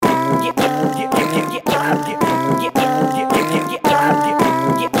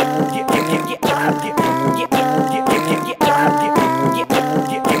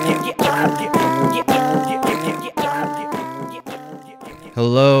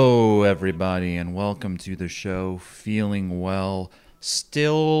Hello, everybody, and welcome to the show. Feeling well.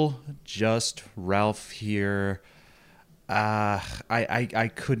 Still just Ralph here.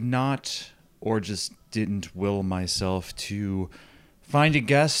 I could not, or just didn't will myself to find a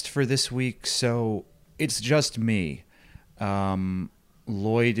guest for this week, so it's just me.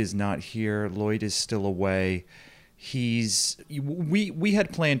 Lloyd is not here. Lloyd is still away. We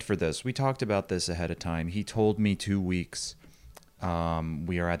had planned for this. We talked about this ahead of time. He told me 2 weeks.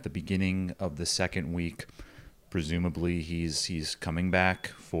 We are at the beginning of the second week. Presumably, he's coming back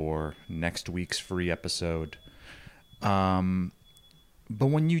for next week's free episode. But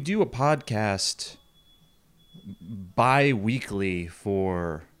when you do a podcast bi-weekly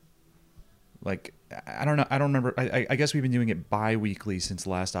for, like, I don't know, I don't remember. I guess we've been doing it bi-weekly since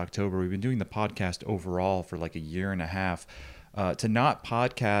last October. We've been doing the podcast overall for like a year and a half. To not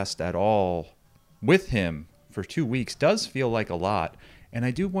podcast at all with him for 2 weeks does feel like a lot, and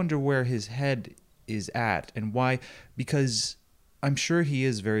I do wonder where his head is at and why. Because I'm sure he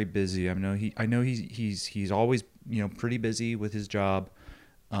is very busy. I know he's always pretty busy with his job,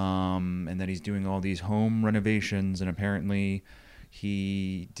 and that he's doing all these home renovations, and apparently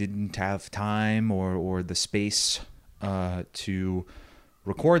he didn't have time or the space to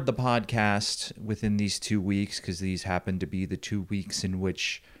record the podcast within these 2 weeks, because these happen to be the 2 weeks in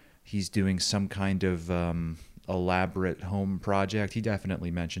which he's doing some kind of elaborate home project. He definitely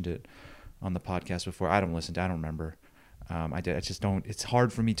mentioned it on the podcast before. I don't listen to. I don't remember. I just don't. It's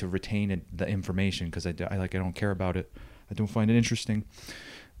hard for me to retain the information because I don't care about it. I don't find it interesting.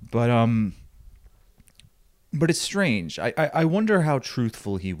 But it's strange. I wonder how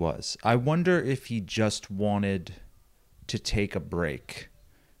truthful he was. I wonder if he just wanted to take a break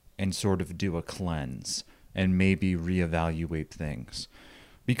and sort of do a cleanse and maybe reevaluate things.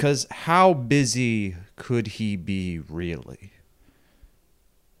 Because how busy could he be really?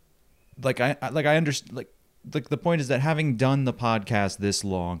 I understand. Like the point is that having done the podcast this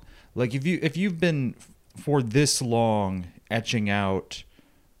long, like if you've been for this long etching out,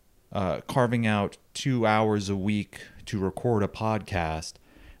 carving out 2 hours a week to record a podcast,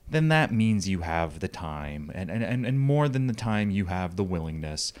 then that means you have the time, and more than the time, you have the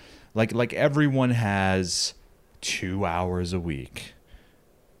willingness. Like everyone has 2 hours a week.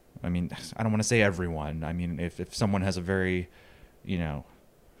 I mean, I don't want to say everyone. I mean, if someone has a very,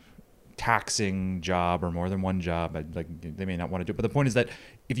 taxing job or more than one job, they may not want to do it. But the point is that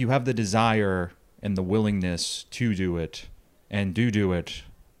if you have the desire and the willingness to do it, and do it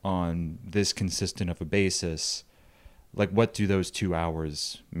on this consistent of a basis, like, what do those 2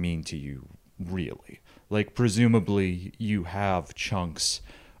 hours mean to you, really? Like, presumably you have chunks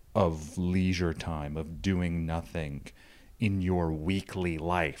of leisure time, of doing nothing in your weekly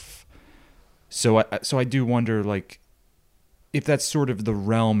life. So I do wonder, like, if that's sort of the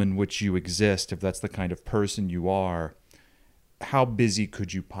realm in which you exist, if that's the kind of person you are, how busy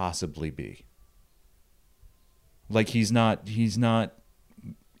could you possibly be? Like, he's not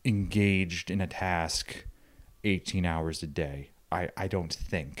engaged in a task 18 hours a day. I don't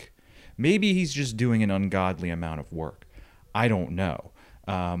think. Maybe he's just doing an ungodly amount of work. I don't know.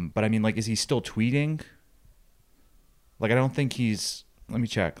 But I mean, like, is he still tweeting? Like, I don't think he's... Let me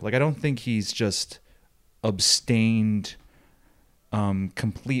check. Like, I don't think he's just abstained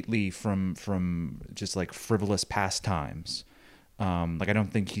completely from just, like, frivolous pastimes. Like, I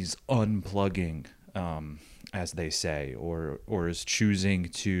don't think he's unplugging, as they say, or is choosing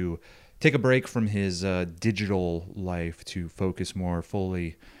to take a break from his digital life to focus more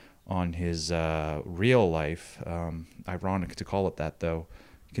fully on his real life. Ironic to call it that, though,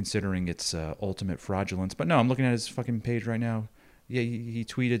 considering its ultimate fraudulence. But no, I'm looking at his fucking page right now. Yeah, he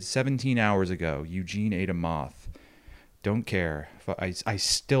tweeted 17 hours ago, Eugene ate a moth. Don't care. I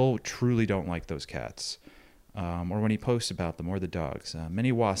still truly don't like those cats. Or when he posts about them, or the dogs.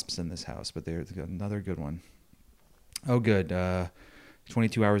 Many wasps in this house, but they're another good one. Oh, good.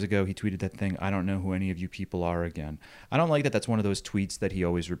 22 hours ago, he tweeted that thing, I don't know who any of you people are again. I don't like that that's one of those tweets that he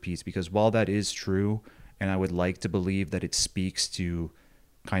always repeats, because while that is true, and I would like to believe that it speaks to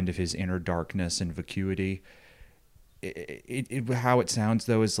kind of his inner darkness and vacuity, how it sounds,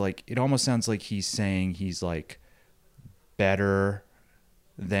 though, is like, it almost sounds like he's saying he's, like, better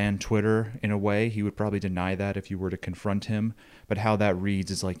than Twitter in a way. He would probably deny that if you were to confront him. But how that reads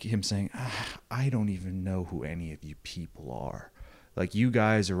is like him saying, I don't even know who any of you people are. Like, you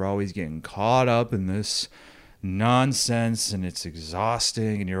guys are always getting caught up in this nonsense, and it's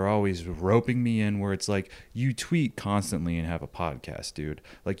exhausting, and you're always roping me in, where it's like, you tweet constantly and have a podcast, dude.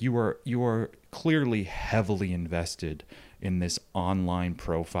 Like, you are clearly heavily invested in this online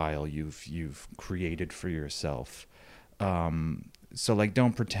profile you've created for yourself. So like,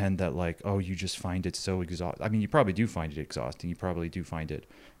 don't pretend that like, oh, you just find it so exhausting. I mean, you probably do find it exhausting. You probably do find it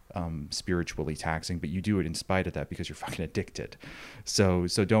spiritually taxing, but you do it in spite of that because you're fucking addicted. So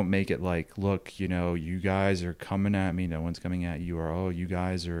don't make it like, look, you guys are coming at me. No one's coming at you. Or, oh, you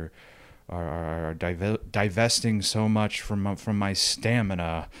guys are divesting so much from my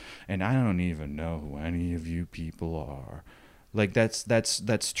stamina, and I don't even know who any of you people are. Like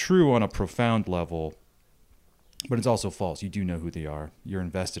that's true on a profound level, but it's also false. You do know who they are. You're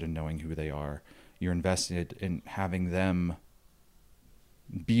invested in knowing who they are. You're invested in having them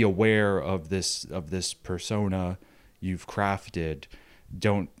be aware of this persona you've crafted.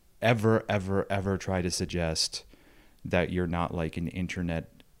 Don't ever try to suggest that you're not like an internet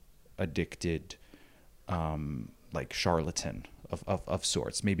addicted like charlatan of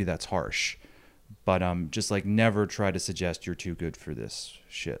sorts. Maybe that's harsh, but just like never try to suggest you're too good for this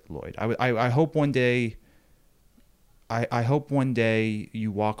shit, Lloyd. I hope one day I hope one day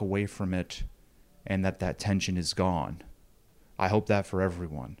you walk away from it and that tension is gone. I hope that for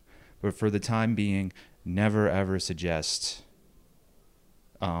everyone. But for the time being, never ever suggest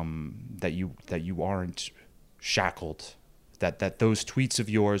that you aren't shackled. That those tweets of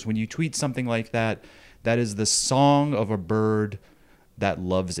yours, when you tweet something like that, that is the song of a bird that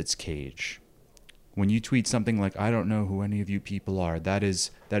loves its cage. When you tweet something like, I don't know who any of you people are, that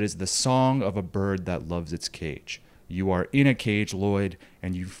is the song of a bird that loves its cage. You are in a cage, Lloyd,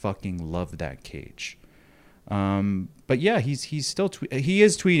 and you fucking love that cage. But yeah, he's still he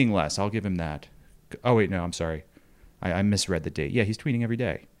is tweeting less. I'll give him that. Oh wait, no, I'm sorry, I misread the date. Yeah, he's tweeting every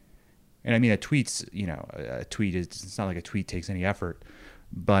day. And I mean, a tweet is, it's not like a tweet takes any effort,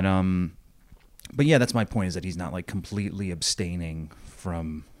 but yeah, that's my point, is that he's not like completely abstaining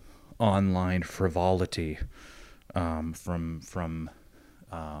from online frivolity, from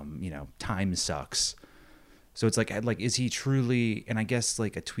time sucks. So it's like, is he truly, and I guess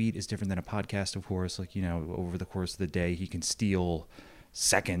like a tweet is different than a podcast, of course, like, over the course of the day, he can steal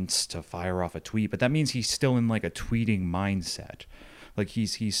seconds to fire off a tweet, but that means he's still in like a tweeting mindset. Like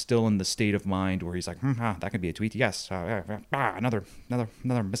he's still in the state of mind where he's like, that could be a tweet. Yes, another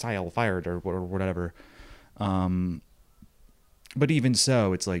missile fired or whatever. But even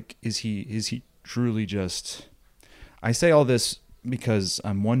so, it's like, is he truly just? I say all this because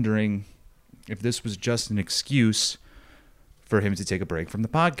I'm wondering if this was just an excuse for him to take a break from the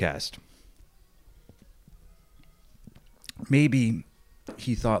podcast. Maybe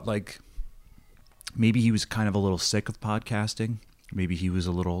he thought like, maybe he was kind of a little sick of podcasting. Maybe he was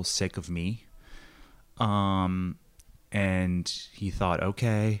a little sick of me. And he thought,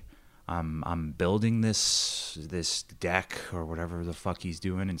 okay, I'm building this deck or whatever the fuck he's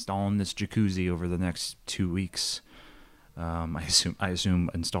doing, installing this jacuzzi over the next 2 weeks. I assume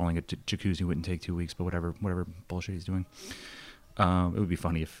installing a jacuzzi wouldn't take 2 weeks, but whatever bullshit he's doing. It would be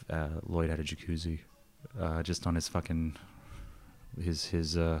funny if Lloyd had a jacuzzi just on his fucking his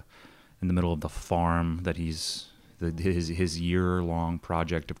in the middle of the farm that he's his year-long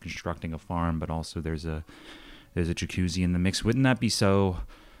project of constructing a farm, but also there's a jacuzzi in the mix. Wouldn't that be so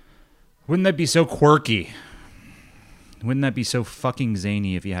quirky? Wouldn't that be so fucking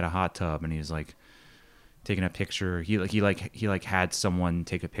zany if he had a hot tub and he was like taking a picture? He had someone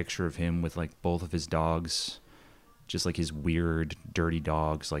take a picture of him with like both of his dogs, just like his weird dirty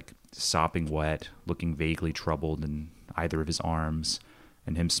dogs, like sopping wet, looking vaguely troubled in either of his arms,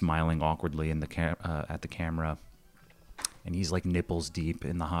 and him smiling awkwardly in the at the camera. And he's like nipples deep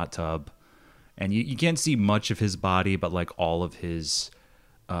in the hot tub, and you can't see much of his body, but like all of his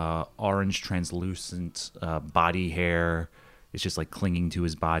orange translucent body hair is just like clinging to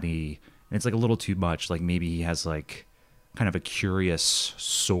his body, and it's like a little too much. Like maybe he has like kind of a curious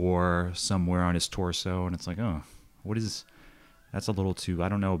sore somewhere on his torso, and it's like, oh, that's a little too, I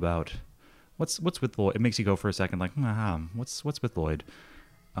don't know about what's with Lloyd. It makes you go for a second like, what's with Lloyd?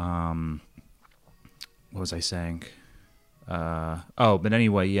 What was I saying? But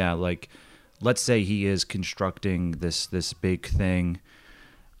anyway, yeah, like, let's say he is constructing this big thing.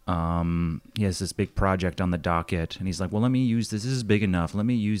 He has this big project on the docket, and he's like, well, let me use this. This is big enough. Let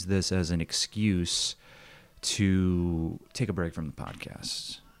me use this as an excuse to take a break from the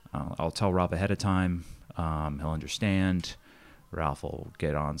podcast. I'll tell Ralph ahead of time. He'll understand. Ralph will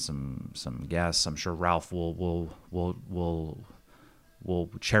get on some guests. I'm sure Ralph will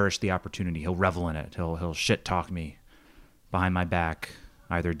cherish the opportunity. He'll revel in it. He'll shit talk me behind my back,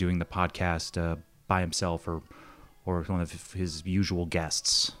 either doing the podcast by himself or one of his usual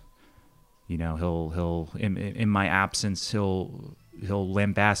guests. He'll in my absence he'll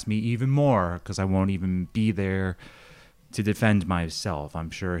lambaste me even more because I won't even be there to defend myself. I'm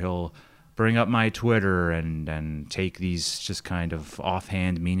sure he'll bring up my Twitter and take these just kind of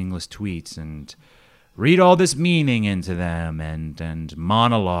offhand, meaningless tweets and read all this meaning into them and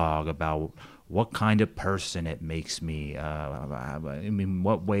monologue about what kind of person it makes me. In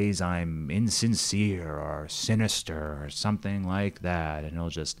what ways I'm insincere or sinister or something like that. And he'll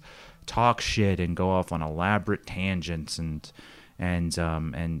just talk shit and go off on elaborate tangents and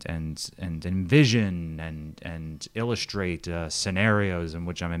envision and illustrate scenarios in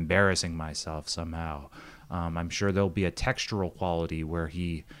which I'm embarrassing myself somehow. I'm sure there'll be a textural quality where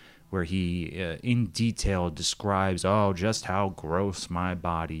he in detail describes, just how gross my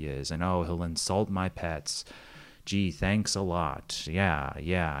body is, and he'll insult my pets. Gee, thanks a lot. Yeah.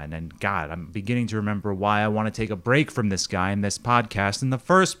 And then, God, I'm beginning to remember why I want to take a break from this guy and this podcast in the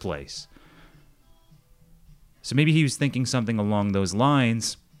first place. So maybe he was thinking something along those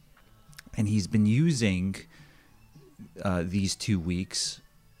lines, and he's been using these 2 weeks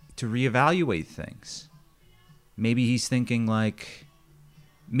to reevaluate things. Maybe he's thinking like,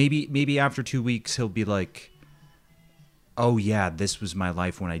 maybe after 2 weeks he'll be like, oh yeah, this was my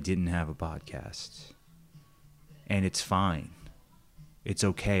life when I didn't have a podcast. And it's fine. It's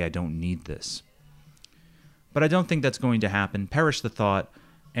okay, I don't need this. But I don't think that's going to happen. Perish the thought.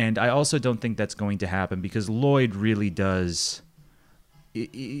 And I also don't think that's going to happen because Lloyd really does.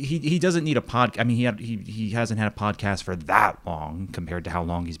 He doesn't need a podcast. I mean, he hasn't had a podcast for that long compared to how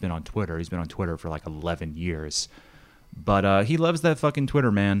long he's been on Twitter. He's been on Twitter for like 11 years. But he loves that fucking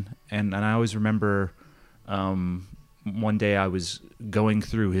Twitter, man. And I always remember one day I was going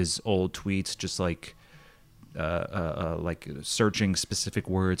through his old tweets, just like searching specific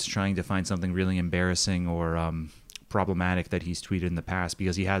words, trying to find something really embarrassing or problematic that he's tweeted in the past,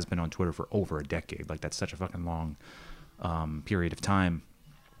 because he has been on Twitter for over a decade. Like, that's such a fucking long period of time.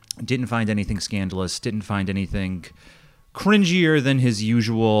 Didn't find anything scandalous. Didn't find anything cringier than his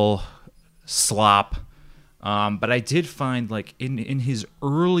usual slop. But I did find, like, in his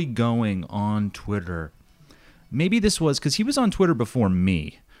early going on Twitter, maybe this was because he was on Twitter before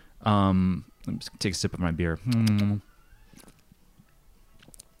me. Let me take a sip of my beer.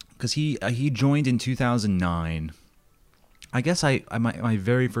 Because he joined in 2009. I guess my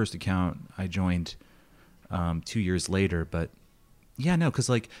very first account I joined 2 years later, but yeah, no, because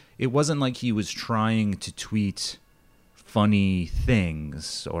like it wasn't like he was trying to tweet funny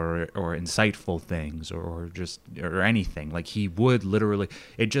things or insightful things or anything. Like, he would literally,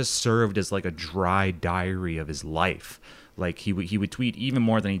 it just served as like a dry diary of his life. Like, he would tweet even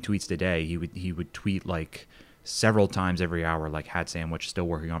more than he tweets today. He would tweet like several times every hour, like, had sandwich, still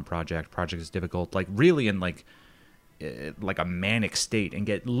working on project is difficult, like really in like a manic state, and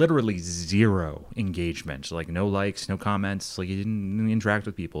get literally zero engagement, like no likes, no comments. Like, he didn't interact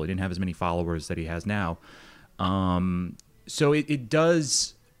with people. He didn't have as many followers that he has now. So it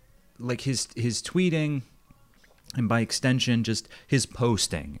does, like, his tweeting, and by extension just his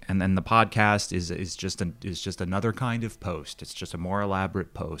posting, and then the podcast is just another kind of post. It's just a more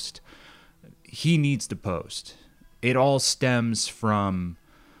elaborate post. He needs to post. It all stems from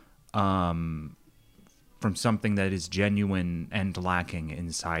something that is genuine and lacking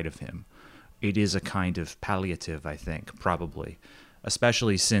inside of him. It is a kind of palliative, I think, probably,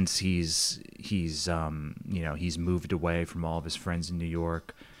 especially since he's moved away from all of his friends in New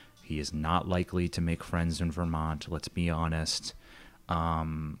York. He is not likely to make friends in Vermont, let's be honest.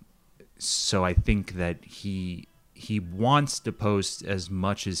 So I think that he wants to post as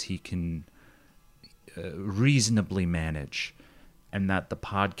much as he can reasonably manage, and that the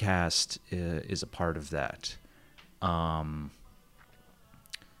podcast is a part of that.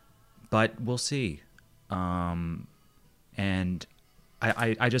 But we'll see. And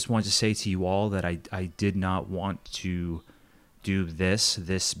I just want to say to you all that I did not want to do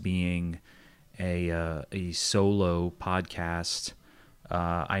this being a solo podcast.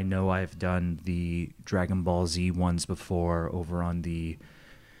 I know I've done the Dragon Ball Z ones before over on the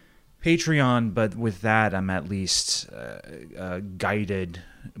Patreon, but with that, I'm at least guided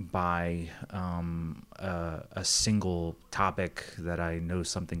by a single topic that I know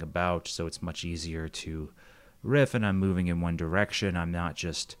something about, so it's much easier to riff, and I'm moving in one direction. I'm not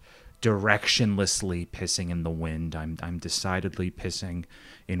just directionlessly pissing in the wind. I'm decidedly pissing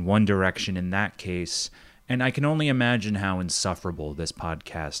in one direction in that case, and I can only imagine how insufferable this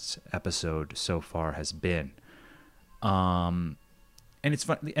podcast episode so far has been. And it's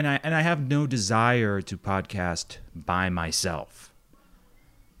fun, and I have no desire to podcast by myself.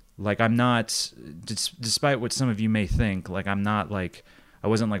 Like, I'm not, despite what some of you may think, like, I'm not like, I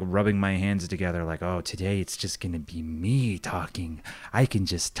wasn't like rubbing my hands together like, oh, today it's just gonna be me talking. I can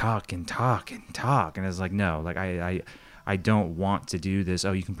just talk and talk and talk. And it's like, no, like I I don't want to do this.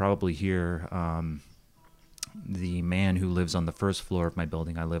 Oh, you can probably hear the man who lives on the first floor of my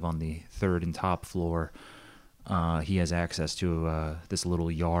building. I live on the third and top floor. He has access to this little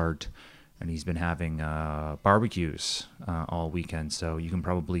yard, and he's been having barbecues all weekend. So you can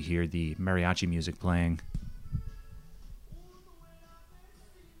probably hear the mariachi music playing.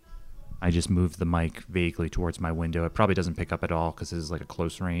 I just moved the mic vaguely towards my window. It probably doesn't pick up at all because this is like a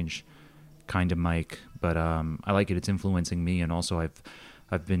close range kind of mic, but I like it. It's influencing me, and also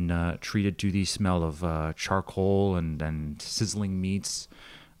I've been treated to the smell of charcoal and sizzling meats,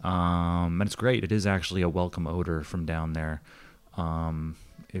 and it's great. It is actually a welcome odor from down there.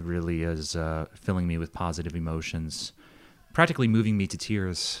 It really is filling me with positive emotions, practically moving me to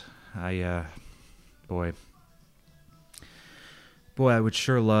tears. Boy, I would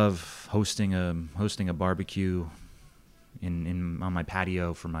sure love hosting a barbecue in on my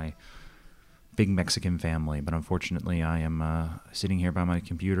patio for my big Mexican family, but unfortunately I am sitting here by my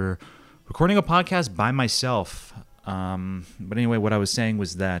computer recording a podcast by myself. But anyway, what I was saying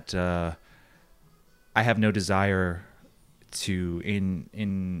was that I have no desire to,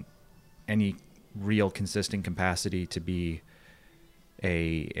 in any real consistent capacity, to be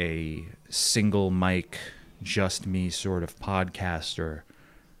a single mic, just me sort of podcaster.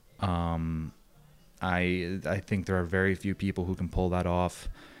 I think there are very few people who can pull that off.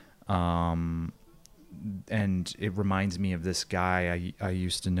 And it reminds me of this guy I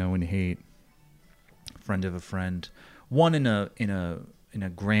used to know and hate, friend of a friend, one in a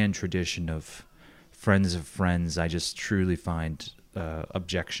grand tradition of friends of friends I just truly find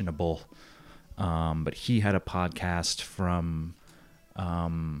objectionable. But he had a podcast from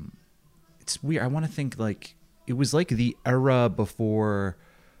it's weird. I want to think like it was like the era before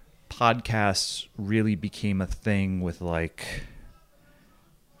podcasts really became a thing with like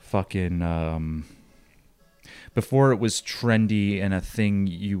fucking before it was trendy and a thing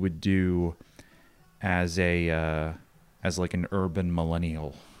you would do as as like an urban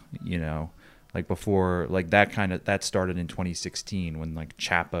millennial, you know, like before, like that started in 2016 when like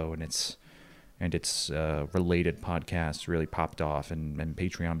Chapo and its related podcasts really popped off, and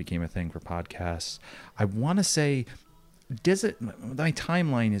Patreon became a thing for podcasts. I want to say, my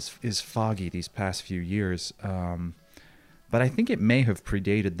timeline is foggy these past few years, but I think it may have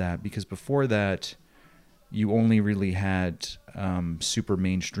predated that, because before that, you only really had super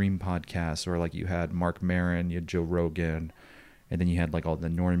mainstream podcasts, or like you had Mark Maron, you had Joe Rogan, and then you had like all the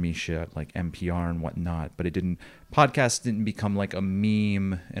normie shit like NPR and whatnot. But podcasts didn't become like a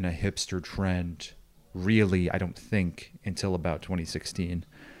meme and a hipster trend, really, I don't think, until about 2016.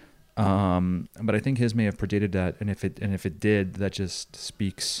 But I think his may have predated that, and if it did, that just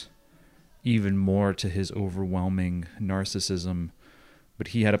speaks even more to his overwhelming narcissism. But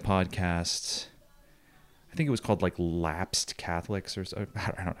he had a podcast. I think it was called like Lapsed Catholics or so.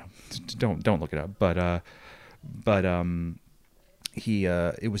 I don't know. Don't look it up. But he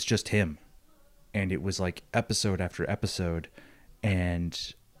it was just him, and it was like episode after episode,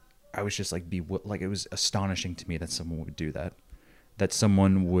 and I was just like it was astonishing to me that someone would do that. That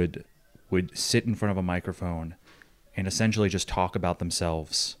someone would sit in front of a microphone and essentially just talk about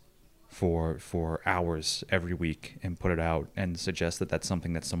themselves for hours every week and put it out and suggest that that's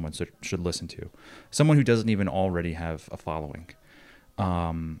something that someone should listen to. Someone who doesn't even already have a following.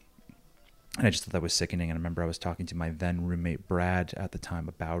 And I just thought that was sickening. And I remember I was talking to my then roommate Brad at the time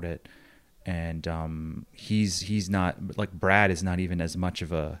about it. And he's not, like, Brad is not even as much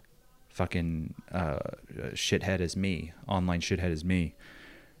of a fucking shithead as me, online shithead as me.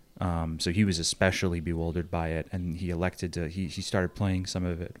 So he was especially bewildered by it, and he elected to, he started playing some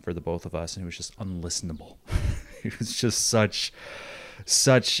of it for the both of us, and it was just unlistenable. It was just such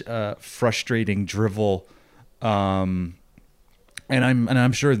frustrating drivel. And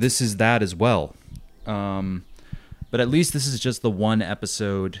I'm sure this is that as well. But at least this is just the one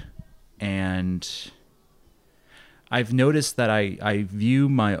episode, and I've noticed that I view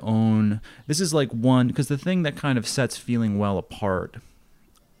my own, this is like one, because the thing that kind of sets Feeling Well apart,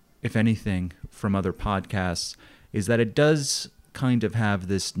 if anything, from other podcasts, is that it does kind of have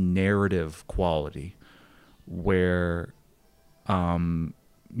this narrative quality where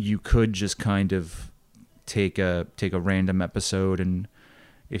you could just kind of take a random episode, and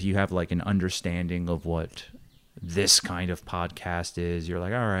if you have like an understanding of what this kind of podcast is, you're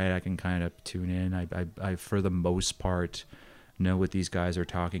like, all right, I can kind of tune in. I for the most part know what these guys are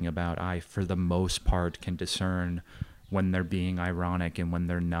talking about. I for the most part can discern when they're being ironic and when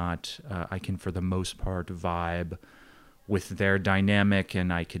they're not. I can for the most part vibe with their dynamic,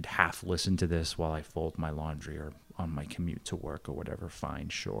 and I could half listen to this while I fold my laundry or on my commute to work or whatever. Fine,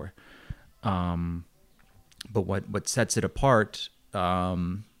 sure. But what sets it apart,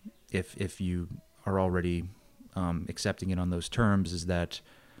 if you are already accepting it on those terms, is that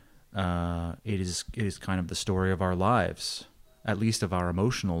it is kind of the story of our lives, at least of our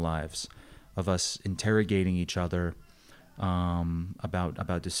emotional lives, of us interrogating each other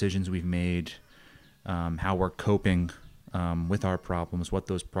about decisions we've made, how we're coping with our problems, what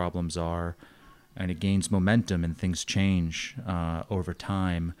those problems are, and it gains momentum and things change over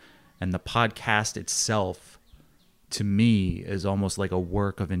time. And the podcast itself, to me, is almost like a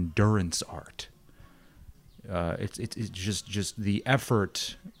work of endurance art. It's just the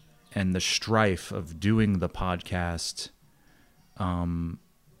effort and the strife of doing the podcast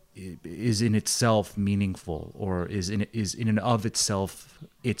is in itself meaningful, or is in and of itself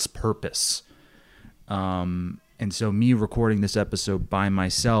its purpose. And so me recording this episode by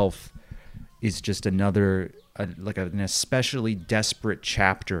myself is just another an especially desperate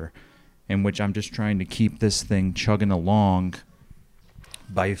chapter in which I'm just trying to keep this thing chugging along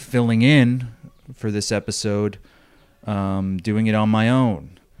by filling in for this episode, doing it on my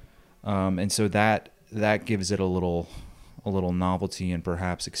own. And so that gives it a little novelty, and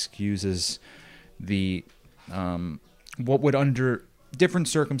perhaps excuses the what would under different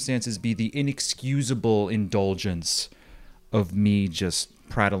circumstances be the inexcusable indulgence of me just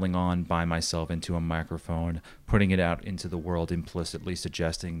prattling on by myself into a microphone, putting it out into the world, implicitly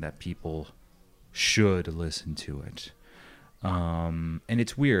suggesting that people should listen to it. And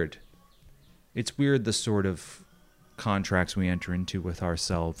it's weird. It's weird, the sort of contracts we enter into with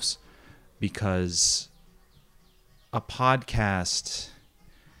ourselves, because a podcast,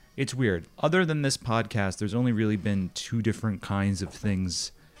 it's weird. Other than this podcast, there's only really been two different kinds of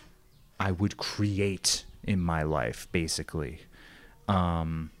things I would create in my life, basically.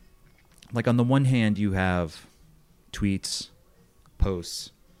 Like on the one hand, you have tweets,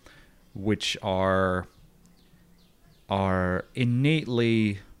 posts, which are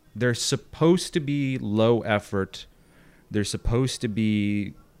innately, they're supposed to be low effort. They're supposed to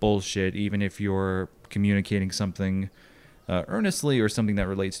be bullshit, even if you're communicating something earnestly, or something that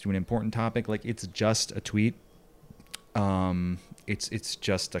relates to an important topic. Like, it's just a tweet. It's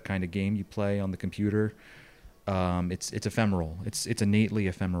just a kind of game you play on the computer. It's ephemeral. It's innately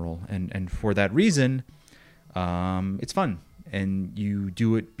ephemeral, and for that reason, it's fun, and you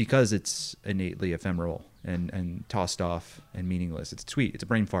do it because it's innately ephemeral and tossed off and meaningless. It's a tweet. It's a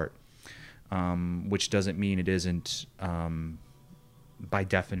brain fart, which doesn't mean it isn't, by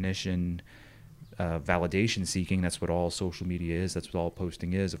definition, validation seeking. That's what all social media is. That's what all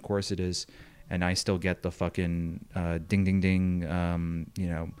posting is. Of course it is. And I still get the fucking ding ding ding,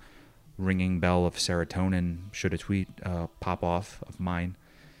 ringing bell of serotonin should a tweet pop off of mine.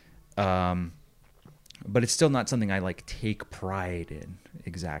 But it's still not something I like take pride in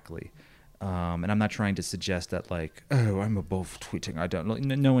exactly. And I'm not trying to suggest that, like, oh, I'm above tweeting. I don't.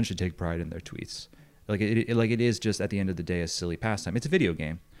 No one should take pride in their tweets. Like it is just, at the end of the day, a silly pastime. It's a video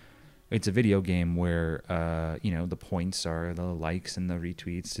game. It's a video game where the points are the likes and the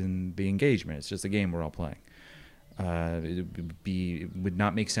retweets and the engagement. It's just a game we're all playing. It would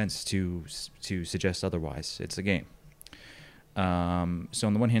not make sense to suggest otherwise. It's a game. So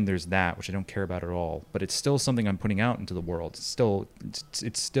on the one hand, there's that, which I don't care about at all, but it's still something I'm putting out into the world. It's still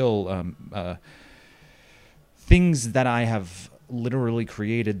things that I have literally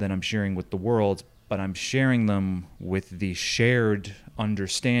created that I'm sharing with the world, but I'm sharing them with the shared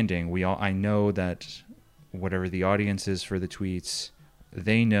understanding. I know that whatever the audience is for the tweets,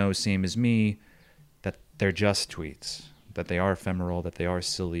 they know, same as me, that they're just tweets, that they are ephemeral, that they are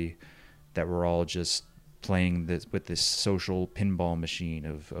silly, that we're all just playing with this social pinball machine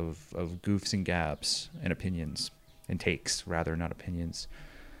of goofs and gabs and opinions and takes, rather, not opinions.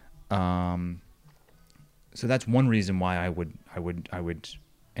 So that's one reason why I would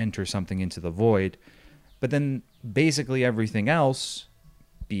enter something into the void. But then basically everything else,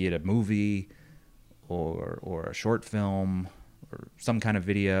 be it a movie or a short film or some kind of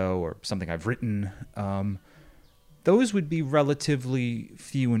video or something I've written, those would be relatively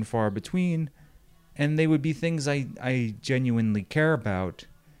few and far between. And they would be things I genuinely care about,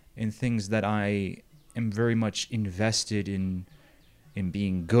 and things that I am very much invested in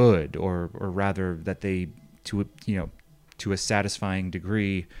being good, or rather that they, to a satisfying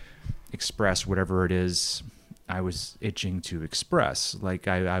degree, express whatever it is I was itching to express. Like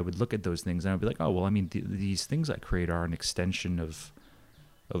I would look at those things and I'd be like, oh, well, I mean, these things I create are an extension of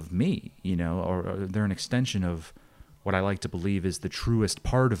me, or they're an extension of what I like to believe is the truest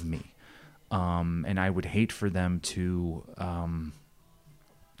part of me. And I would hate for them to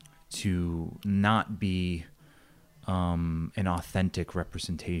not be an authentic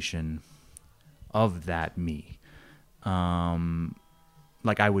representation of that me.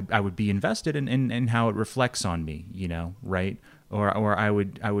 Like I would be invested in how it reflects on me, right? Or I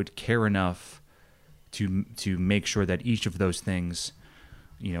would care enough to make sure that each of those things,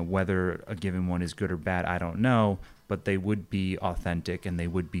 whether a given one is good or bad, I don't know, but they would be authentic and they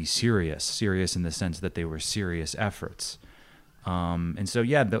would be serious in the sense that they were serious efforts. And so,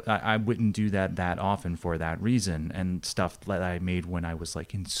 yeah, I wouldn't do that often for that reason. And stuff that I made when I was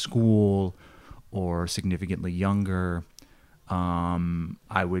like in school or significantly younger,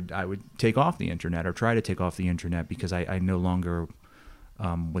 I would take off the internet or try to take off the internet because I no longer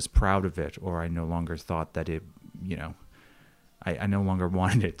was proud of it, or I no longer thought that it, I no longer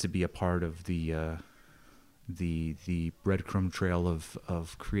wanted it to be a part of the breadcrumb trail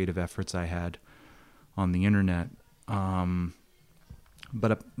of creative efforts I had on the internet.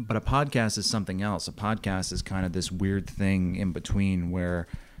 But a podcast is something else. A podcast is kind of this weird thing in between where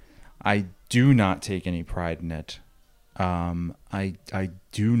I do not take any pride in it. I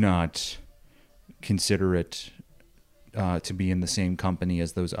do not consider it to be in the same company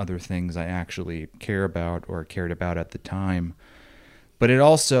as those other things I actually care about or cared about at the time. But it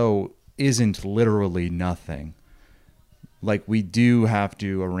also isn't literally nothing. Like, we do have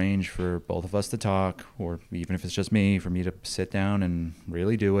to arrange for both of us to talk, or even if it's just me, for me to sit down and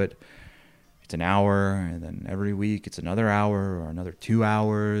really do it. It's an hour, and then every week it's another hour or another 2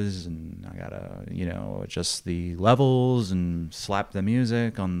 hours, and I gotta, adjust the levels and slap the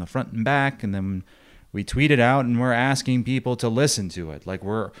music on the front and back, and then we tweet it out, and we're asking people to listen to it.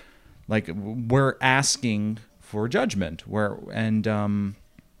 We're asking for judgment.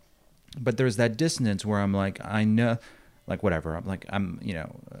 But there's that dissonance where I'm like, I know. Like, whatever.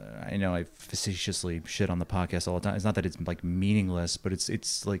 I know I facetiously shit on the podcast all the time. It's not that it's like meaningless, but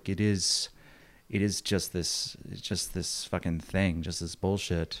it's like it is just this fucking thing, just this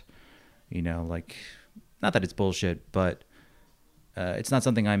bullshit. Like, not that it's bullshit, but it's not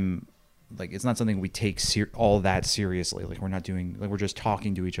something it's not something we take all that seriously. Like, we're just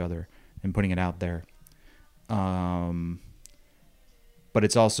talking to each other and putting it out there. But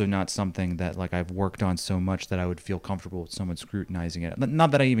it's also not something that, like, I've worked on so much that I would feel comfortable with someone scrutinizing it.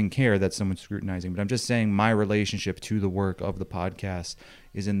 Not that I even care that someone's scrutinizing, but I'm just saying my relationship to the work of the podcast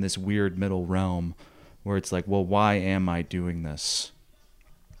is in this weird middle realm where it's like, well, why am I doing this?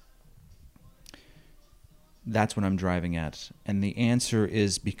 That's what I'm driving at. And the answer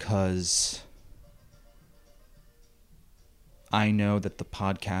is because I know that the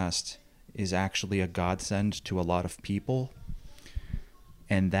podcast is actually a godsend to a lot of people,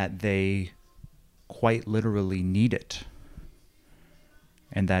 and that they quite literally need it.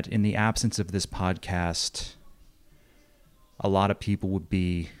 And that in the absence of this podcast, a lot of people would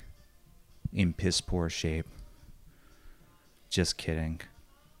be in piss poor shape. Just kidding.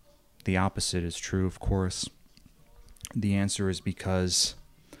 The opposite is true, of course. The answer is because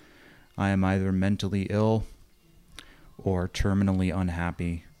I am either mentally ill or terminally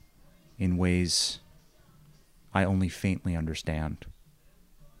unhappy in ways I only faintly understand.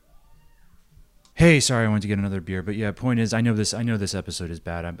 Hey, sorry, I went to get another beer, but yeah, point is, I know this episode is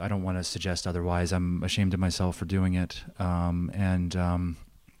bad. I don't want to suggest otherwise. I'm ashamed of myself for doing it. Actually,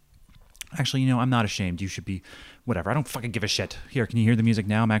 I'm not ashamed. You should be, whatever. I don't fucking give a shit. Here, can you hear the music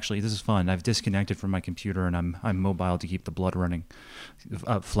now? This is fun. I've disconnected from my computer and I'm mobile to keep the blood running,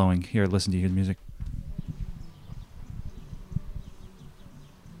 flowing. Here, listen to you hear the music.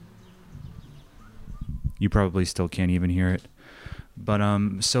 You probably still can't even hear it. But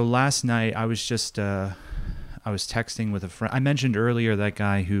so last night I was texting with a friend. I mentioned earlier that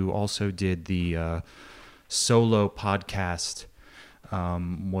guy who also did the solo podcast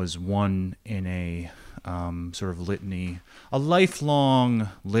was one in a sort of litany, a lifelong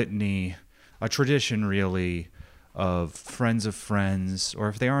litany, a tradition really of friends of friends, or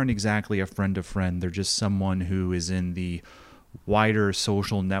if they aren't exactly a friend of friend, they're just someone who is in the wider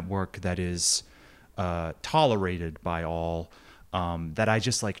social network that is tolerated by all. That I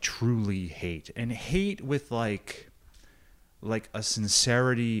just like truly hate, and hate with like a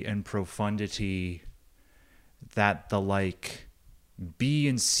sincerity and profundity that the like B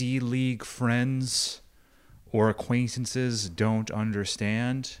and C league friends or acquaintances don't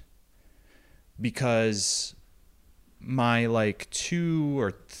understand, because my like 2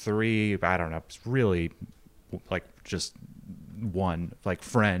 or 3, I don't know, it's really like just one like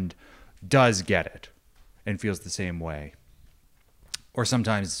friend does get it and feels the same way. Or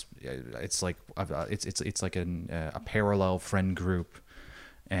sometimes it's like it's like a parallel friend group,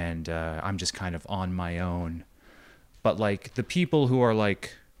 and I'm just kind of on my own. But like the people who are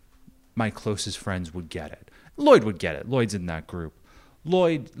like my closest friends would get it. Lloyd would get it. Lloyd's in that group.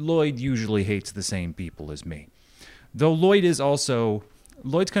 Lloyd usually hates the same people as me. Though Lloyd's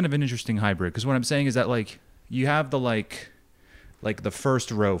kind of an interesting hybrid, because what I'm saying is that like you have the like the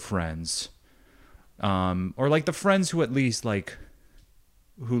first row friends, or like the friends who at least like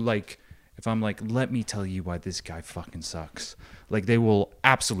who like if I'm like, let me tell you why this guy fucking sucks, like they will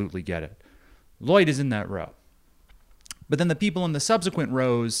absolutely get it. Lloyd is in that row. But then the people in the subsequent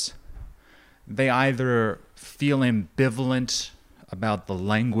rows, they either feel ambivalent about the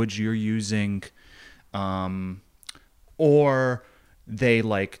language you're using, or they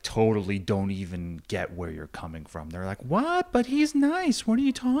like totally don't even get where you're coming from. They're like, what? But he's nice. What are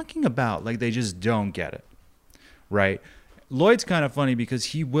you talking about? Like they just don't get it. Right? Lloyd's kind of funny because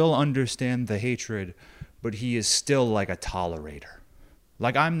he will understand the hatred, but he is still like a tolerator.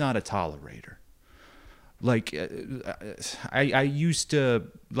 Like I'm not a tolerator. Like I used to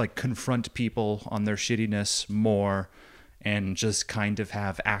like confront people on their shittiness more and just kind of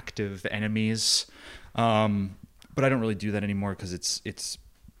have active enemies. But I don't really do that anymore because it's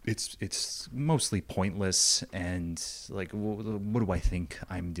mostly pointless and like what do I think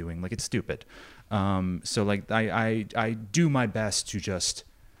I'm doing? Like it's stupid. So like I do my best to just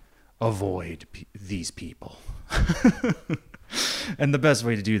avoid these people. And the best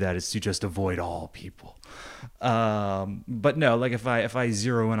way to do that is to just avoid all people. But no, like if I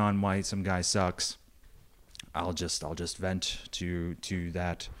zero in on why some guy sucks, I'll just vent to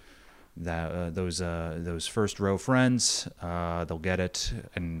those first row friends. They'll get it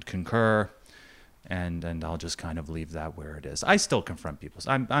and concur, and I'll just kind of leave that where it is. I still confront people.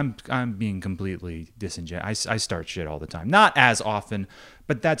 I'm being completely disingenuous. I start shit all the time, not as often,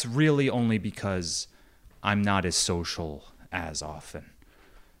 but that's really only because I'm not as social as often.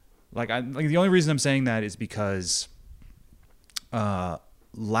 Like the only reason I'm saying that is because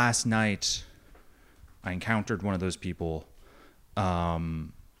last night I encountered one of those people, but I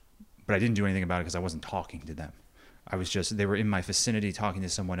didn't do anything about it because I wasn't talking to them. They were in my vicinity talking to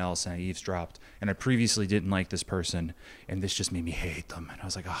someone else, and I eavesdropped, and I previously didn't like this person, and this just made me hate them. And I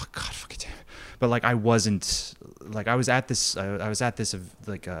was like, oh God, fuck it. But like, I was at this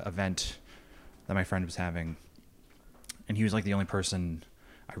event that my friend was having, and he was like the only person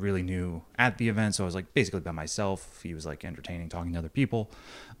I really knew at the event. So I was like basically by myself. He was like entertaining, talking to other people.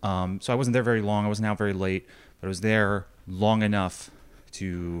 So I wasn't there very long. I wasn't out very late, but I was there long enough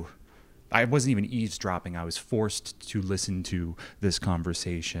I wasn't even eavesdropping. I was forced to listen to this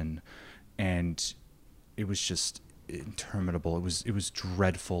conversation, and it was just interminable. It was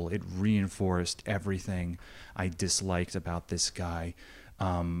dreadful. It reinforced everything I disliked about this guy.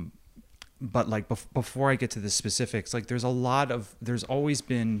 But like before I get to the specifics, like there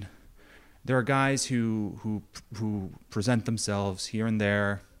are guys who present themselves here and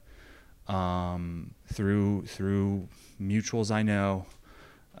there, through mutuals I know,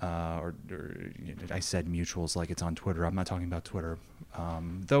 or I said mutuals like it's on Twitter. I'm not talking about Twitter,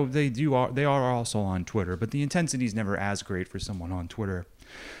 though they are also on Twitter, but the intensity is never as great for someone on Twitter,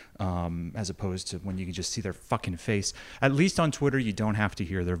 as opposed to when you can just see their fucking face. At least on Twitter, you don't have to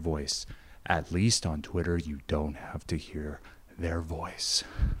hear their voice. At least on Twitter, you don't have to hear their voice.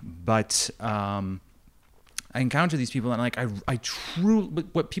 But I encounter these people, and like I truly,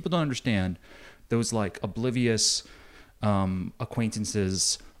 what people don't understand, those like oblivious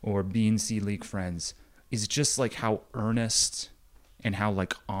acquaintances or B and C League friends, is just like how earnest and how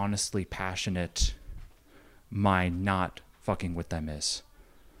like honestly passionate my not fucking with them is.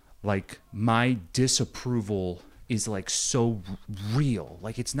 Like my disapproval is like so real,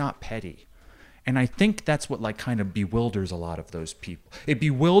 like it's not petty. And I think that's what like kind of bewilders a lot of those people. It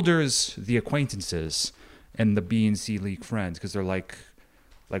bewilders the acquaintances and the B and C League friends, because they're like,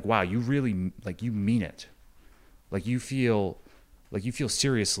 wow, you really, like, you mean it. Like you feel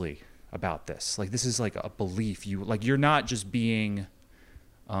seriously about this. Like this is like a belief. You're not just being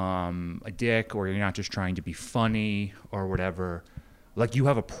a dick, or you're not just trying to be funny or whatever. Like you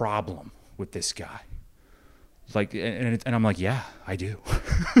have a problem with this guy. Like, and I'm like, yeah, I do.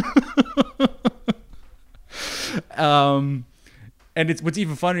 And it's what's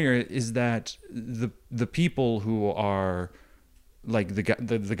even funnier is that the people who are like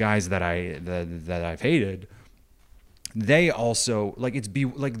the guys that I've hated, they also like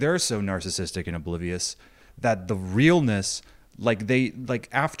they're so narcissistic and oblivious that the realness, like they like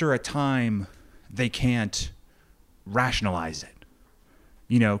after a time they can't rationalize it.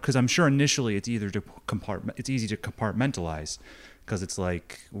 You know, because I'm sure initially it's easy to compartmentalize, because it's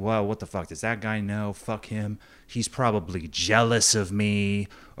like, well, what the fuck does that guy know? Fuck him. He's probably jealous of me,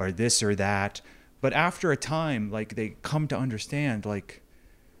 or this or that. But after a time, like they come to understand, like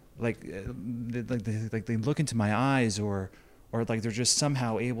they look into my eyes, or or like they're just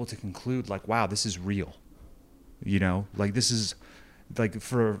somehow able to conclude like, wow, this is real, you know, like this is like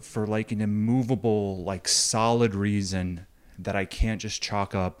for like an immovable, like solid reason that I can't just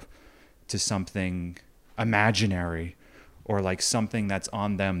chalk up to something imaginary or like something that's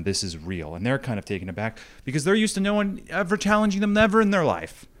on them. This is real. And they're kind of taken aback because they're used to no one ever challenging them ever in their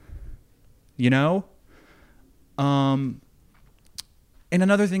life, you know? And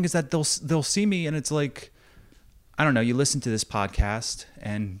another thing is that they'll see me and it's like, I don't know, you listen to this podcast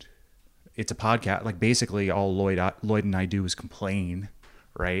and it's a podcast. Like basically all Lloyd and I do is complain,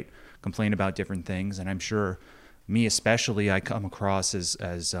 right? Complain about different things. And I'm sure me especially, I come across as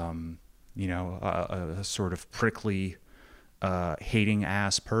you know, a sort of prickly, hating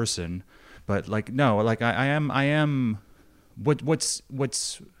ass person. But like, no, like I am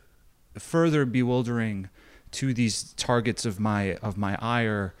what's further bewildering to these targets of my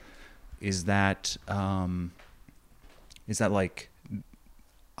ire is that like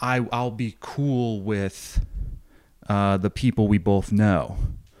I'll be cool with the people we both know,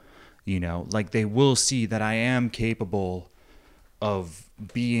 you know, like they will see that I am capable of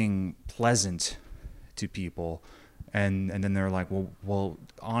being pleasant to people, and then they're like, well,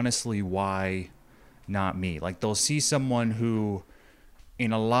 honestly, why not me? Like they'll see someone who,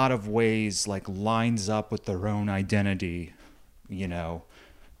 in a lot of ways, like lines up with their own identity, you know,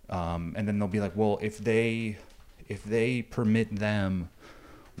 and then they'll be like, well, if they permit them,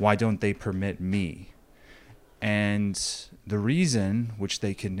 why don't they permit me? And the reason, which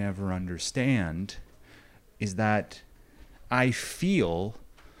they can never understand, is that I feel,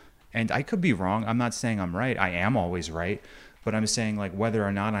 and I could be wrong, I'm not saying I'm right, I am always right, but I'm saying like whether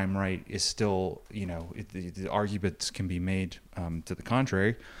or not I'm right is still, you know, the arguments can be made to the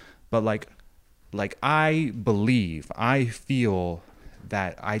contrary, but like I believe, I feel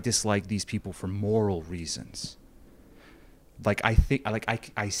that I dislike these people for moral reasons. Like I think,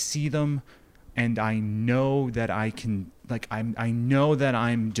 like I see them, and I know that I can, like I know that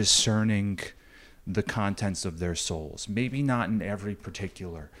I'm discerning the contents of their souls. Maybe not in every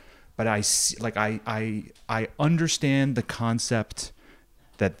particular, but I see, like I understand the concept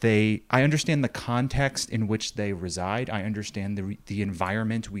that I understand the context in which they reside. I understand the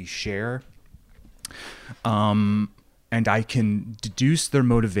environment we share, and I can deduce their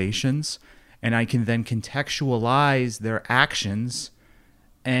motivations, and I can then contextualize their actions,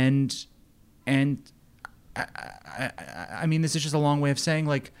 and I mean, this is just a long way of saying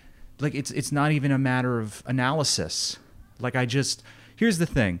like it's not even a matter of analysis. Like here's the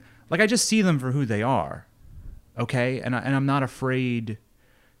thing, like I just see them for who they are, okay, and I'm not afraid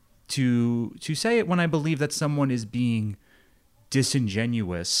to say it when I believe that someone is being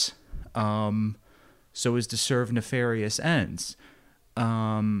disingenuous, so as to serve nefarious ends.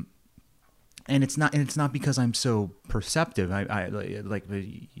 And it's not because I'm so perceptive. I like,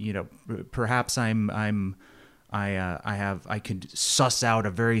 you know, perhaps I could suss out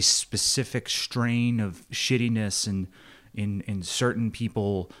a very specific strain of shittiness in certain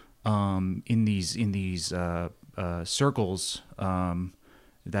people in these circles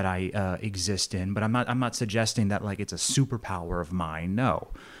that I exist in. But I'm not suggesting that like it's a superpower of mine.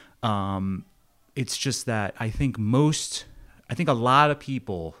 No, it's just that I think a lot of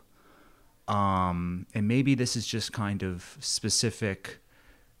people. And maybe this is just kind of specific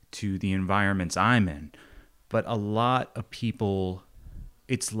to the environments I'm in, but a lot of people,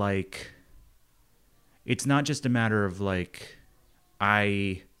 it's like, it's not just a matter of like,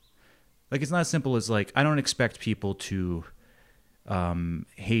 it's not as simple as like, I don't expect people to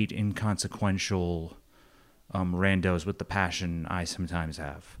hate inconsequential randos with the passion I sometimes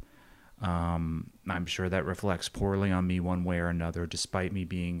have. I'm sure that reflects poorly on me one way or another, despite me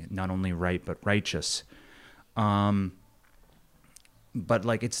being not only right but righteous. But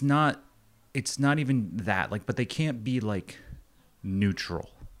like it's not even that. Like, but they can't be like neutral.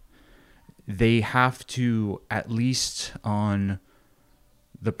 They have to, at least on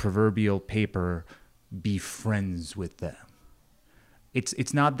the proverbial paper, be friends with them.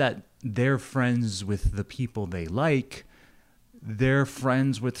 It's not that they're friends with the people they like. They're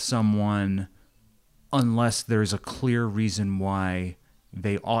friends with someone unless there's a clear reason why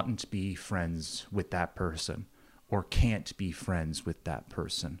they oughtn't be friends with that person or can't be friends with that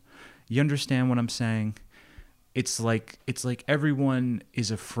person. You understand what I'm saying? It's like everyone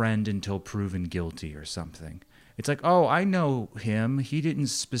is a friend until proven guilty or something. It's like, oh, I know him. He didn't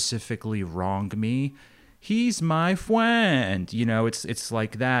specifically wrong me. He's my friend. You know, it's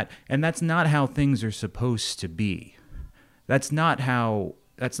like that. And that's not how things are supposed to be. That's not how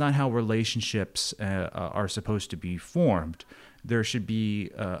relationships are supposed to be formed. There should be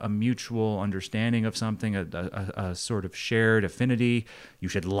a mutual understanding of something, a sort of shared affinity. You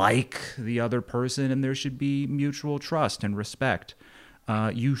should like the other person, and there should be mutual trust and respect.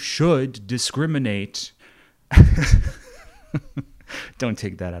 You should discriminate. Don't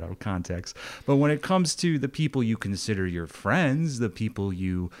take that out of context. But when it comes to the people you consider your friends, the people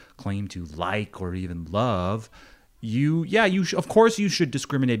you claim to like or even love, of course you should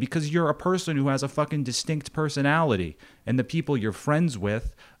discriminate, because you're a person who has a fucking distinct personality, and the people you're friends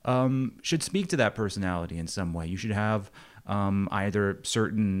with should speak to that personality in some way. You should have either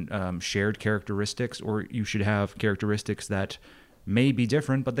certain shared characteristics, or you should have characteristics that may be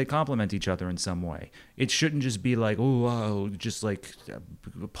different, but they complement each other in some way. It shouldn't just be like, just like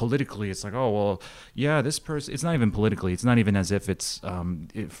politically, it's like, oh, well, yeah, this person, it's not even politically. It's not even as if it's,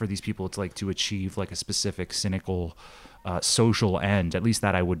 for these people, it's like to achieve like a specific cynical social end. At least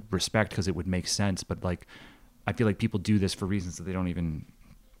that I would respect, because it would make sense. But like, I feel like people do this for reasons that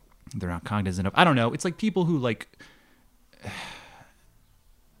they're not cognizant of. I don't know. It's like people who like,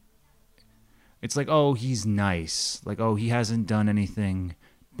 it's like, oh, he's nice. Like, oh, he hasn't done anything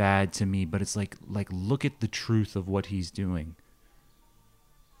bad to me. But it's like look at the truth of what he's doing.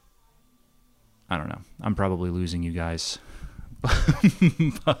 I don't know. I'm probably losing you guys.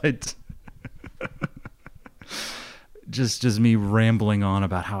 But just me rambling on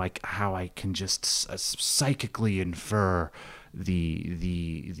about how I can just psychically infer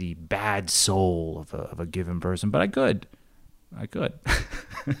the bad soul of a given person. But I could.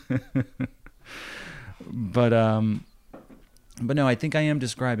 But no, I think I am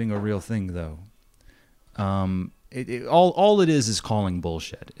describing a real thing, though. All it is calling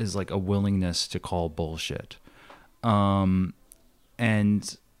bullshit, is like a willingness to call bullshit. And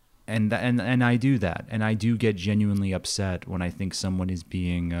I do that, and I do get genuinely upset when I think someone is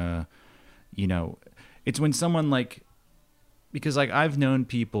being, it's when someone like, because like I've known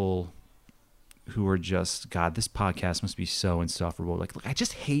people who are just, God, this podcast must be so insufferable. Like, I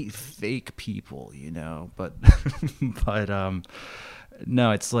just hate fake people, but,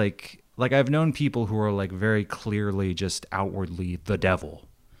 no, it's like I've known people who are like very clearly just outwardly the devil,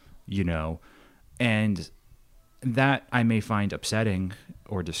 and that I may find upsetting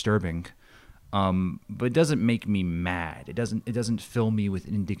or disturbing. But it doesn't make me mad. It doesn't fill me with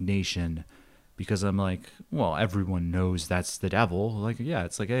indignation, because I'm like, well, everyone knows that's the devil. Like, yeah,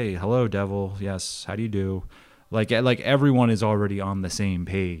 it's like, hey, hello, devil. Yes, how do you do? Like everyone is already on the same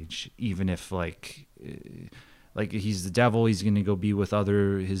page, even if like he's the devil, he's gonna go be with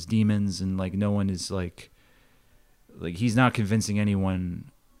his demons, and like no one is like he's not convincing anyone.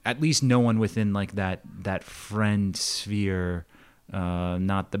 At least no one within like that friend sphere.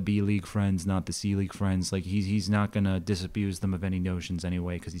 Not the B League friends, not the C League friends. Like he's not gonna disabuse them of any notions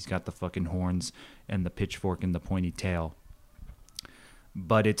anyway, because he's got the fucking horns and the pitchfork and the pointy tail.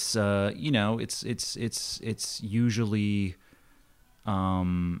 But it's it's usually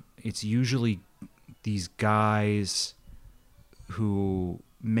these guys who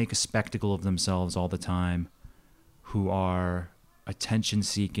make a spectacle of themselves all the time, who are attention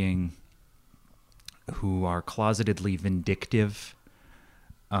seeking, who are closetedly vindictive,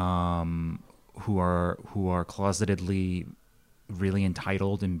 who are closetedly really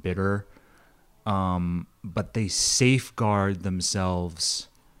entitled and bitter, but they safeguard themselves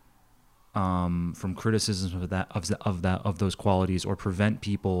from criticism of those qualities, or prevent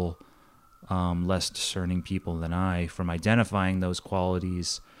people, less discerning people than I, from identifying those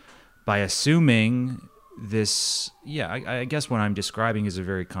qualities by assuming this. Yeah, I guess what I'm describing is a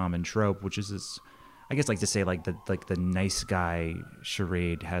very common trope, which is this. I guess like to say like the nice guy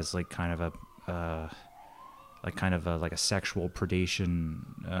charade has like kind of a sexual predation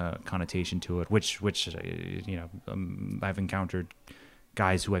connotation to it, which I've encountered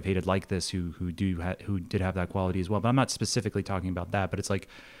guys who I've hated like this who did have that quality as well. But I'm not specifically talking about that. But it's like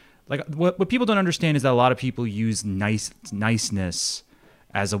what people don't understand is that a lot of people use niceness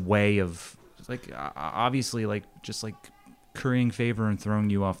as a way of like obviously like just like currying favor and throwing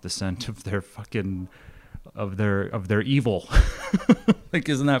you off the scent of their fucking of their evil. Like,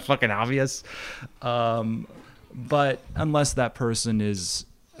 isn't that fucking obvious? But unless that person is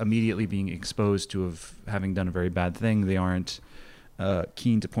immediately being exposed to having done a very bad thing, they aren't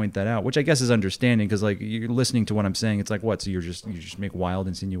keen to point that out, which I guess is understanding, because like you're listening to what I'm saying, it's like, what, so you just make wild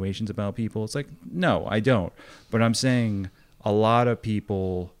insinuations about people? It's like, no, I don't. But I'm saying a lot of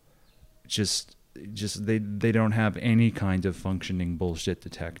people just they don't have any kind of functioning bullshit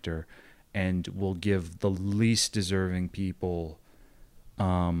detector, and will give the least deserving people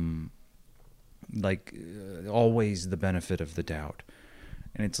always the benefit of the doubt.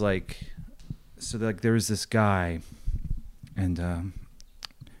 And it's like, so like there was this guy and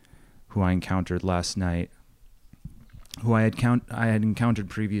who I encountered last night, who I had encountered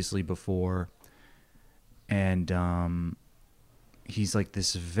previously before, and he's like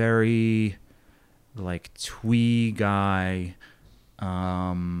this very like twee guy.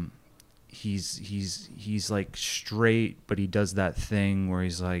 He's like straight, but he does that thing where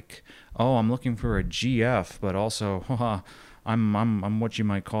he's like, "Oh, I'm looking for a GF, but also, I'm what you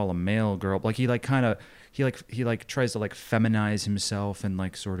might call a male girl." Like he like kind of he tries to like feminize himself in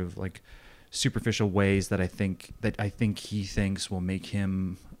like sort of like superficial ways that I think he thinks will make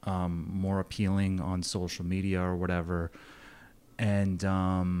him more appealing on social media or whatever. And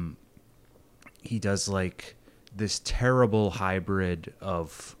he does like this terrible hybrid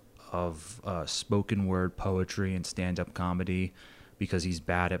of spoken word poetry and stand-up comedy because he's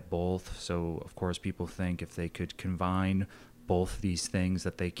bad at both. So of course people think if they could combine both these things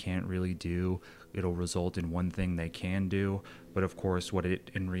that they can't really do, it'll result in one thing they can do. But of course what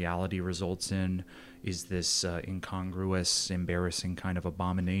it in reality results in is this incongruous, embarrassing kind of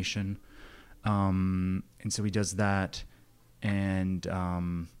abomination. And so he does that, and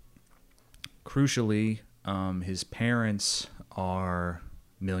crucially, his parents are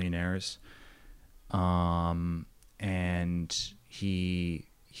millionaires, and he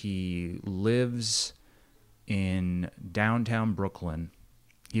lives in downtown Brooklyn.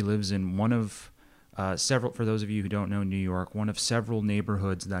 He lives in one of several, for those of you who don't know New York, one of several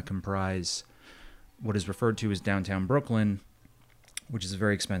neighborhoods that comprise what is referred to as downtown Brooklyn, which is a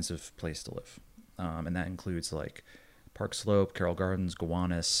very expensive place to live. And that includes like Park Slope, Carroll Gardens,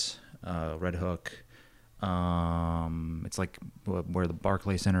 Gowanus, Red Hook. It's like where the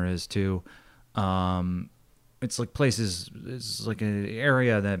Barclay Center is too. It's like places. It's like an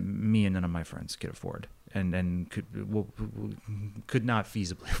area that me and none of my friends could afford, and could not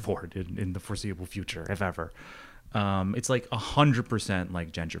feasibly afford in the foreseeable future, if ever. It's like 100%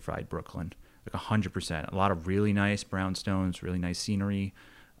 like gentrified Brooklyn, like 100%. A lot of really nice brownstones, really nice scenery,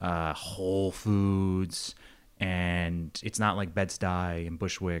 Whole Foods, and it's not like Bed-Stuy and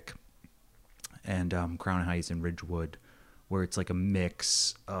Bushwick and Crown Heights and Ridgewood, where it's like a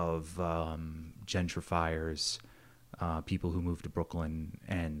mix of gentrifiers, people who moved to Brooklyn,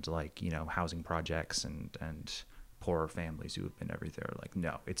 and like, you know, housing projects and poorer families who have been everywhere. Like,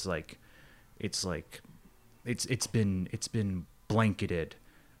 no, it's been blanketed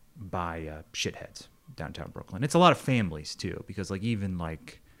by shitheads downtown Brooklyn. It's a lot of families too, because like even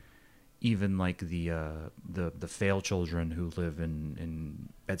like the fail children who live in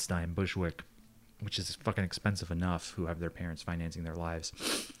Bed-Stuy and Bushwick, which is fucking expensive enough, who have their parents financing their lives,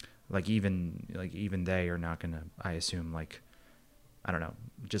 like even they are not gonna, I assume, like, I don't know,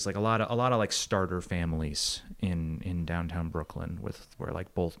 just like a lot of like starter families in downtown Brooklyn where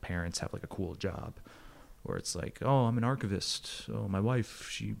like both parents have like a cool job, where it's like, oh, I'm an archivist. Oh, my wife,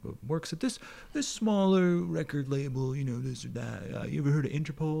 she works at this smaller record label, you know, this or that. You ever heard of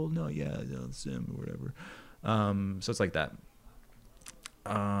Interpol? No, yeah, Sim or whatever. So it's like that.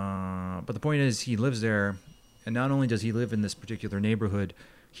 But the point is, he lives there, and not only does he live in this particular neighborhood,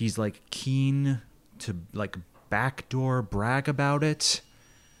 he's like keen to like backdoor brag about it.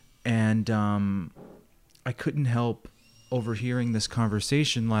 And I couldn't help overhearing this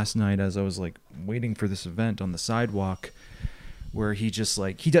conversation last night as I was like waiting for this event on the sidewalk, where he just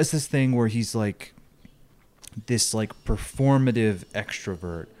like, he does this thing where he's like this like performative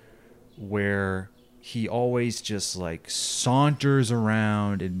extrovert, where he always just like saunters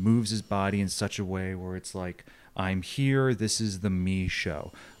around and moves his body in such a way where it's like, I'm here, this is the me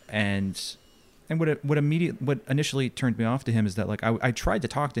show. And what initially turned me off to him is that like I tried to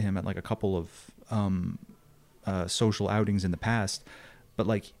talk to him at like a couple of social outings in the past, but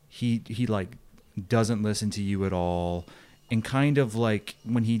like he like doesn't listen to you at all, and kind of like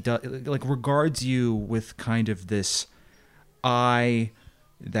when he does, like regards you with kind of this eye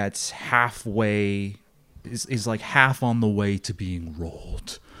that's halfway, is like half on the way to being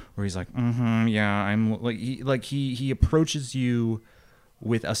rolled, where he's like, yeah, I'm like he approaches you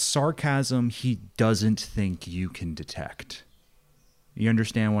with a sarcasm he doesn't think you can detect. You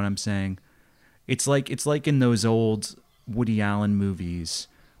understand what I'm saying? It's like in those old Woody Allen movies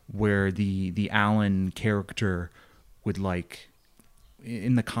where the Allen character would, like,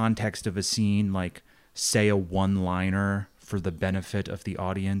 in the context of a scene, like say a one-liner for the benefit of the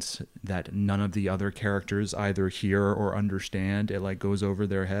audience that none of the other characters either hear or understand. It like goes over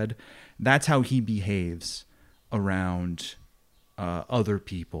their head. That's how he behaves around other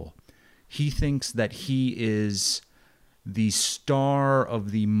people. He thinks that he is the star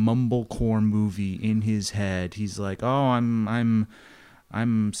of the mumblecore movie in his head. He's like, oh, I'm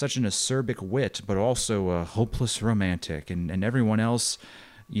I'm such an acerbic wit, but also a hopeless romantic, and everyone else,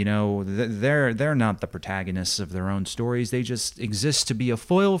 they're not the protagonists of their own stories. They just exist to be a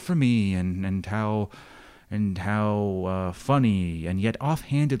foil for me, and how funny and yet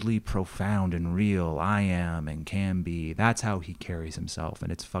offhandedly profound and real I am and can be. That's how he carries himself,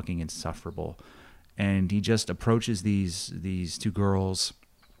 and it's fucking insufferable. And he just approaches these two girls,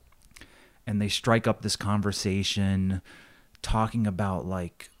 and they strike up this conversation talking about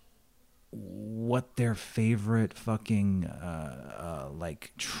like what their favorite fucking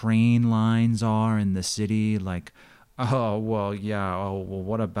like train lines are in the city. Like, oh well, yeah, oh well,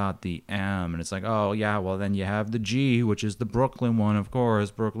 what about the M? And it's like, oh yeah, well then you have the G, which is the Brooklyn one, of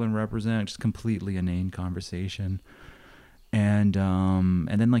course. Brooklyn represents. Just completely inane conversation. And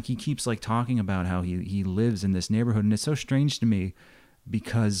then like he keeps like talking about how he lives in this neighborhood, and it's so strange to me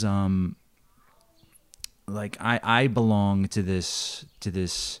because like I belong to this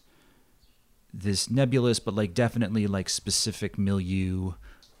nebulous but like definitely like specific milieu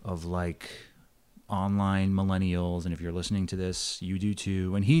of like online millennials, and if you're listening to this, you do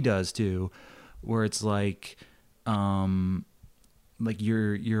too, and he does too, where it's like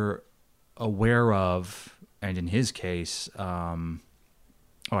you're aware of, and in his case, I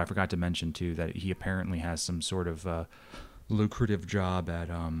forgot to mention too that he apparently has some sort of lucrative job at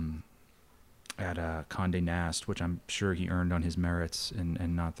Condé Nast, which I'm sure he earned on his merits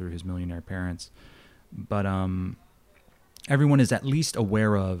and not through his millionaire parents. But everyone is at least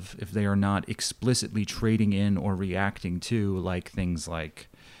aware of, if they are not explicitly trading in or reacting to, like things like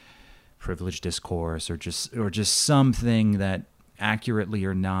privileged discourse or just something that accurately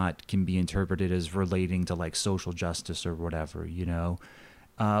or not can be interpreted as relating to like social justice or whatever,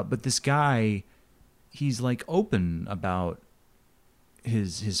 But this guy, he's like open about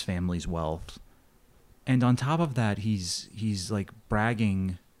his family's wealth. And on top of that, he's like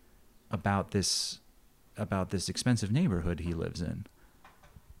bragging about this expensive neighborhood he lives in.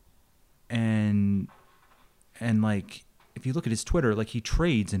 And like if you look at his Twitter, like he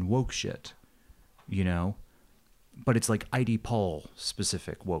trades in woke shit, But it's like ID Paul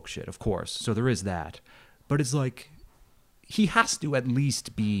specific woke shit, of course. So there is that. But it's like he has to at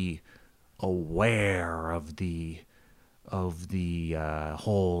least be aware of the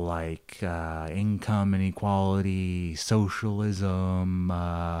whole like income inequality, socialism,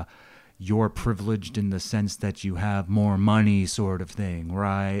 you're privileged in the sense that you have more money sort of thing,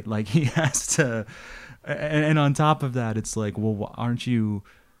 right? Like he has to, and on top of that, it's like, well, aren't you,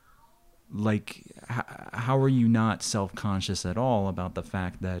 like, how are you not self-conscious at all about the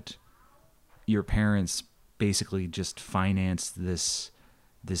fact that your parents basically just financed this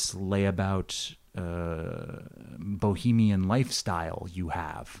layabout bohemian lifestyle you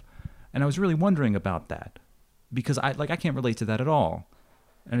have? And I was really wondering about that because I can't relate to that at all.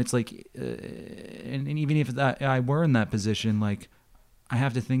 And it's like, and even if I were in that position, like I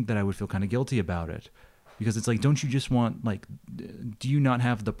have to think that I would feel kind of guilty about it, because it's like, don't you just want, like, do you not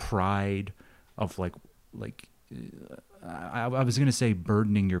have the pride of like I was going to say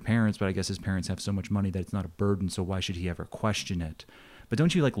burdening your parents, but I guess his parents have so much money that it's not a burden, so why should he ever question it? But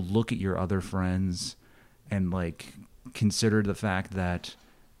don't you like look at your other friends and like consider the fact that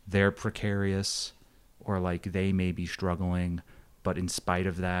they're precarious or like they may be struggling, but in spite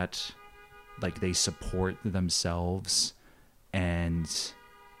of that, like they support themselves, and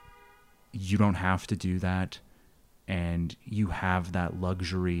you don't have to do that, and you have that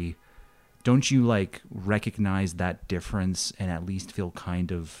luxury. Don't you like recognize that difference and at least feel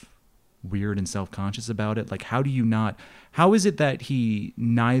kind of weird and self-conscious about it? Like, how is it that he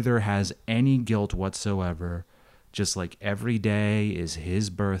neither has any guilt whatsoever, just like every day is his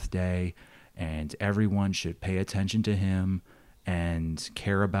birthday and everyone should pay attention to him and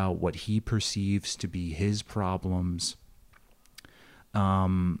care about what he perceives to be his problems?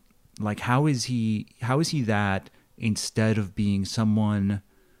 Like, how is he that, instead of being someone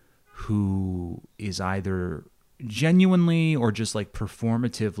who is either genuinely or just like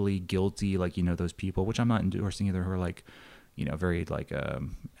performatively guilty, like, those people, which I'm not endorsing either, who are like, very like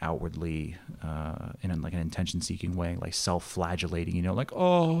outwardly in like an intention-seeking way, like self-flagellating, like,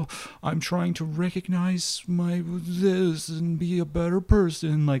 oh, I'm trying to recognize my this and be a better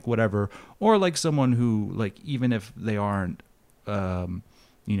person, like whatever. Or like someone who, like, even if they aren't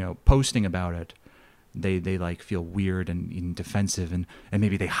posting about it, they like feel weird and defensive, and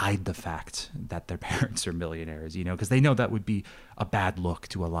maybe they hide the fact that their parents are millionaires, because they know that would be a bad look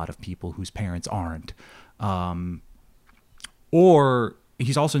to a lot of people whose parents aren't. Or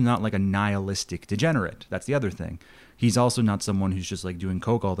he's also not like a nihilistic degenerate. That's the other thing. He's also not someone who's just like doing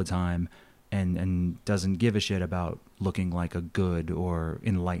coke all the time and doesn't give a shit about looking like a good or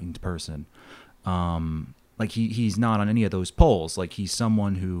enlightened person. Like he's not on any of those poles. Like he's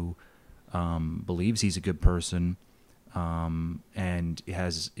someone who believes he's a good person, and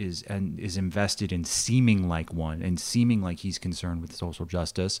is invested in seeming like one and seeming like he's concerned with social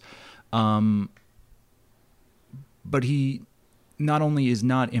justice. But he not only is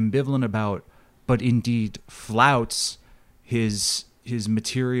not ambivalent about, but indeed flouts his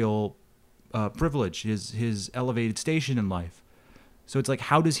material privilege, his elevated station in life. So it's like,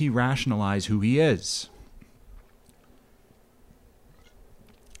 how does he rationalize who he is?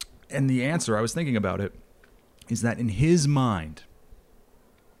 And the answer, I was thinking about it, is that in his mind,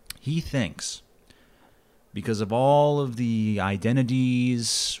 he thinks, because of all of the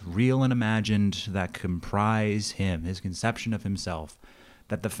identities, real and imagined, that comprise him, his conception of himself,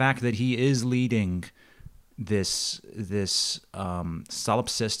 that the fact that he is leading this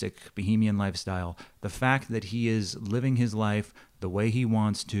solipsistic bohemian lifestyle, the fact that he is living his life the way he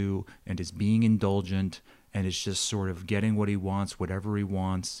wants to and is being indulgent and is just sort of getting what he wants, whatever he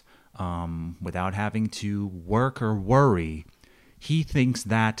wants, without having to work or worry, he thinks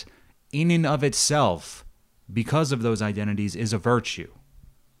that in and of itself, because of those identities, is a virtue.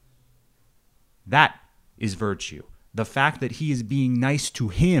 That is virtue. The fact that he is being nice to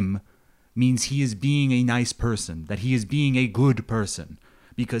him means he is being a nice person, that he is being a good person,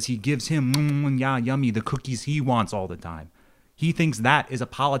 because he gives him yummy the cookies he wants all the time. He thinks that is a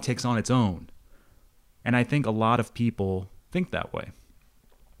politics on its own. And I think a lot of people think that way.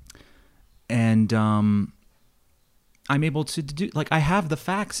 And I'm able to do, like, I have the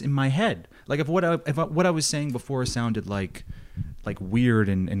facts in my head. Like, if what I was saying before sounded like weird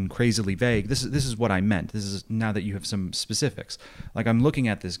and crazily vague, this is what I meant. This is now that you have some specifics. Like, I'm looking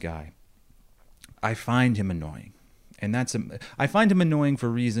at this guy. I find him annoying. And I find him annoying for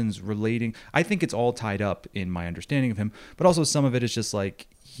reasons relating. I think it's all tied up in my understanding of him, but also some of it is just like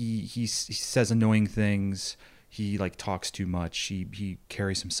he says annoying things. He like talks too much. He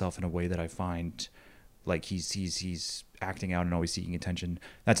carries himself in a way that I find like he's acting out and always seeking attention.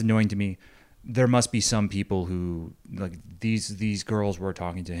 That's annoying to me. There must be some people who, like, these girls were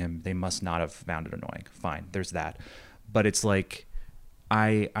talking to him. They must not have found it annoying. Fine, there's that. But it's like,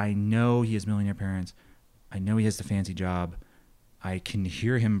 I know he has millionaire parents. I know he has the fancy job. I can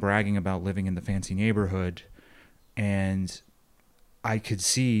hear him bragging about living in the fancy neighborhood. And I could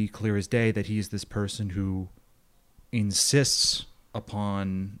see clear as day that he is this person who insists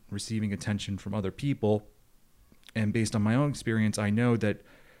upon receiving attention from other people. And based on my own experience, I know that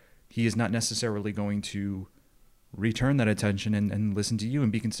he is not necessarily going to return that attention and listen to you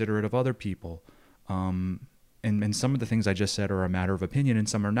and be considerate of other people. And some of the things I just said are a matter of opinion and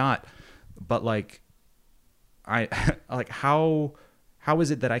some are not. But like, I like how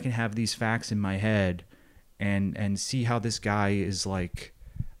is it that I can have these facts in my head and see how this guy is like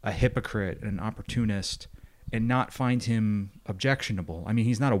a hypocrite, an opportunist, and not find him objectionable? I mean,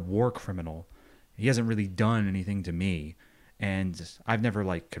 he's not a war criminal. He hasn't really done anything to me. And I've never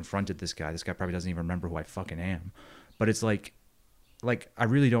like confronted this guy. This guy probably doesn't even remember who I fucking am. But it's like I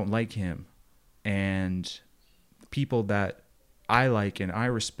really don't like him. And people that I like and I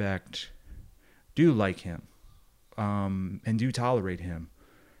respect do like him, and do tolerate him.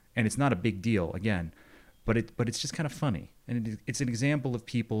 And it's not a big deal, again. But it's just kind of funny. And it's an example of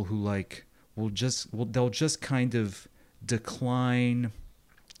people who like they'll just kind of decline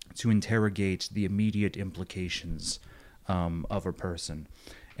to interrogate the immediate implications of a person.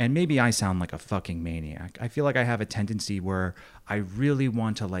 And maybe I sound like a fucking maniac. I feel like I have a tendency where I really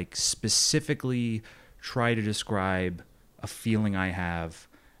want to like specifically try to describe a feeling I have,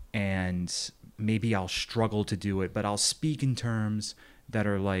 and maybe I'll struggle to do it, but I'll speak in terms that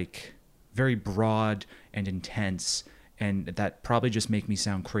are like very broad and intense, and that probably just make me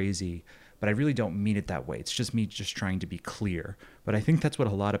sound crazy, but I really don't mean it that way. It's just me just trying to be clear. But I think that's why a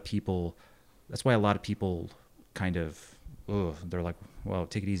lot of people kind of, they're like, well,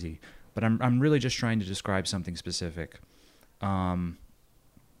 take it easy. But I'm really just trying to describe something specific.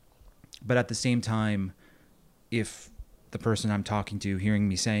 But at the same time, if the person I'm talking to, hearing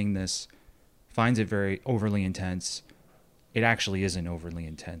me saying this, finds it very overly intense, it actually isn't overly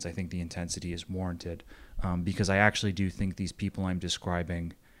intense. I think the intensity is warranted, because I actually do think these people I'm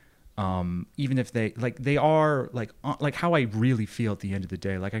describing, even if they are like how I really feel at the end of the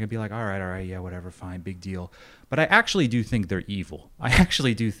day, like I can be like, all right, yeah, whatever, fine, big deal. But I actually do think they're evil. I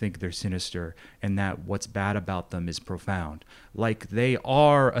actually do think they're sinister, and that what's bad about them is profound. Like they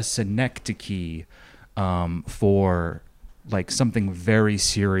are a synecdoche for like something very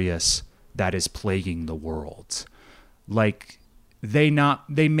serious that is plaguing the world. Like they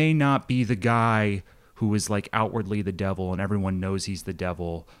may not be the guy who is like outwardly the devil and everyone knows he's the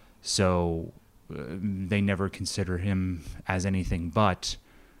devil, so they never consider him as anything but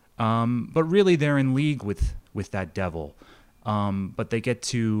really they're in league with that devil. But they get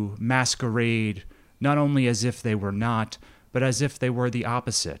to masquerade not only as if they were not, but as if they were the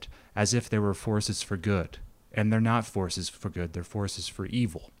opposite, as if they were forces for good. And they're not forces for good, they're forces for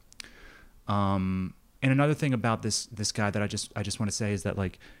evil. And another thing about this guy that I just want to say is that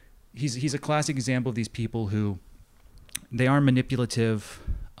like he's a classic example of these people who they are manipulative,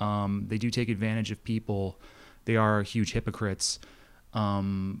 they do take advantage of people, they are huge hypocrites,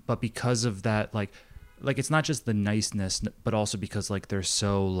 but because of that, like it's not just the niceness, but also because like they're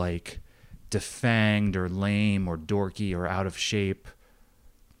so like defanged or lame or dorky or out of shape.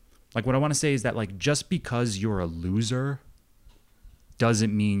 Like what I want to say is that like just because you're a loser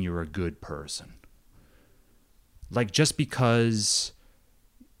doesn't mean you're a good person. Like just because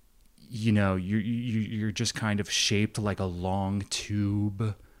you know you're just kind of shaped like a long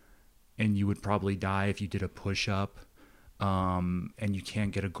tube and you would probably die if you did a push-up, and you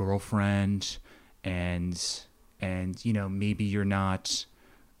can't get a girlfriend, and you know maybe you're not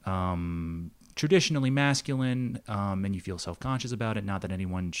traditionally masculine, and you feel self-conscious about it. Not that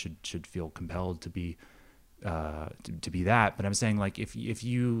anyone should feel compelled to be that, but I'm saying like if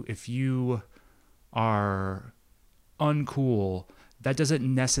you are uncool, that doesn't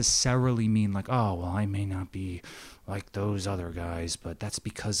necessarily mean like, oh well, I may not be like those other guys, but that's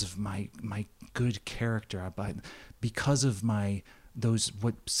because of my good character, because of my those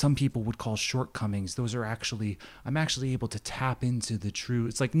what some people would call shortcomings. Those are actually, I'm actually able to tap into the true.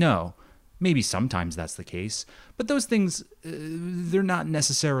 It's like, no, maybe sometimes that's the case, but those things they're not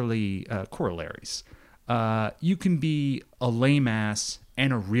necessarily corollaries. You can be a lame ass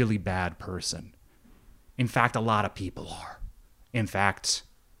and a really bad person. In fact, a lot of people are. In fact,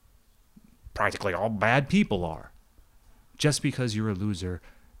 practically all bad people are. Just because you're a loser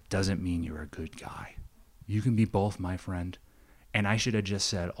doesn't mean you're a good guy. You can be both, my friend. And I should have just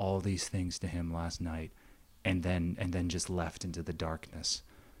said all these things to him last night and then just left into the darkness.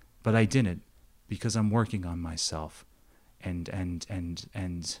 But I didn't, because I'm working on myself. And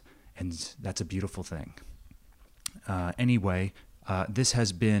that's a beautiful thing. Anyway, this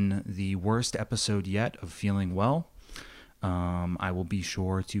has been the worst episode yet of Feeling Well. I will be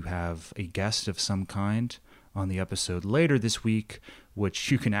sure to have a guest of some kind on the episode later this week,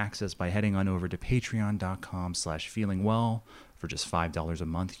 which you can access by heading on over to patreon.com/feelingwell. For just $5 a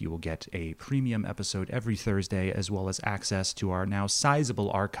month, you will get a premium episode every Thursday, as well as access to our now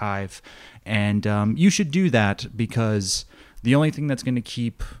sizable archive. And you should do that, because the only thing that's going to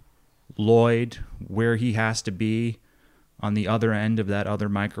keep Lloyd where he has to be on the other end of that other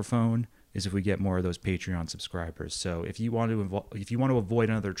microphone is if we get more of those Patreon subscribers. So if you want to avoid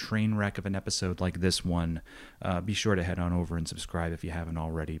another train wreck of an episode like this one, be sure to head on over and subscribe if you haven't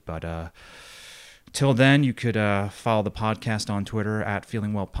already. But till then, you could follow the podcast on Twitter at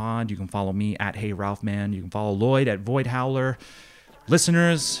FeelingWellPod. You can follow me at HeyRalphMan. You can follow Lloyd at Void Howler.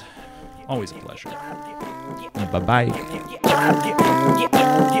 Listeners, always a pleasure. Bye-bye.